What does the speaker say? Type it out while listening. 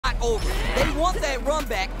over. They want that run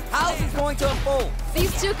back. How's this going to unfold?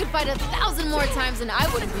 These two could fight 1,000 more times and I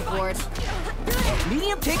wouldn't be bored.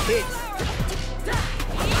 Medium kick hits.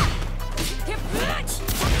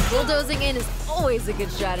 Bulldozing in is always a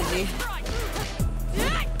good strategy.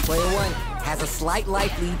 Player one has a slight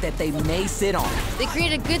life lead that they may sit on. They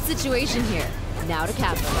create a good situation here. Now to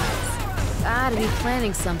capitalize. Gotta be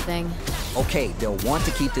planning something. Okay, they'll want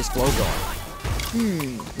to keep this flow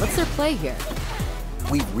going. What's their play here?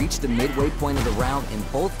 We've reached the midway point of the round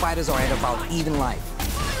and both fighters are at about even life.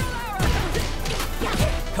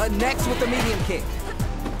 Connects with the medium kick.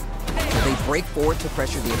 So they break forward to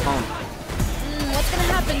pressure the opponent. What's gonna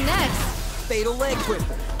happen next? Fatal leg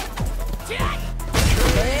twister.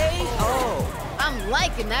 K.O. I'm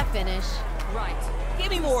liking that finish. Right. Give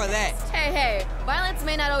me more of that. Hey, violence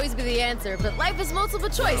may not always be the answer, but life is multiple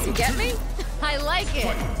choice, you get me? I like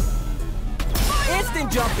it.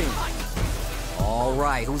 Instant jumping. All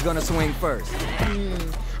right, who's gonna swing first?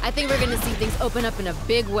 I think we're gonna see things open up in a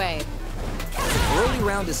big way. Early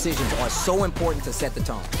round decisions are so important to set the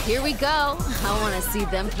tone. Here we go. I wanna see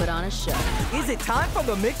them put on a show. Is it time for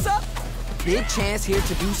the mix-up? Big chance here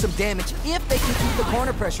to do some damage if they can keep the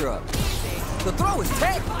corner pressure up. The throw is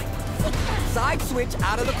tagged. Side switch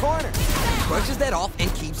out of the corner. Brushes that off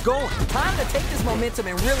and keeps going. Time to take this momentum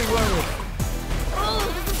and really run with it. Oh,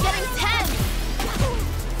 this is getting tense.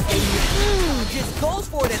 Just goes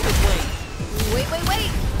for it at this rate.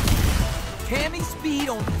 Wait. Cammy speed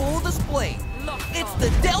on full display. It's the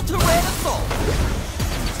Delta Red Assault.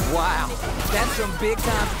 Wow, that's some big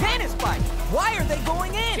time tennis fight. Why are they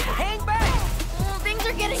going in? Hang back. Things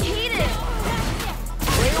are getting heated.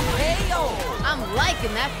 KO. I'm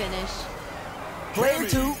liking that finish. Player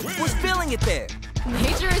two was feeling it there.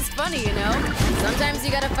 Nature is funny, you know? Sometimes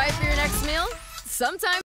you gotta fight for your next meal. Sometimes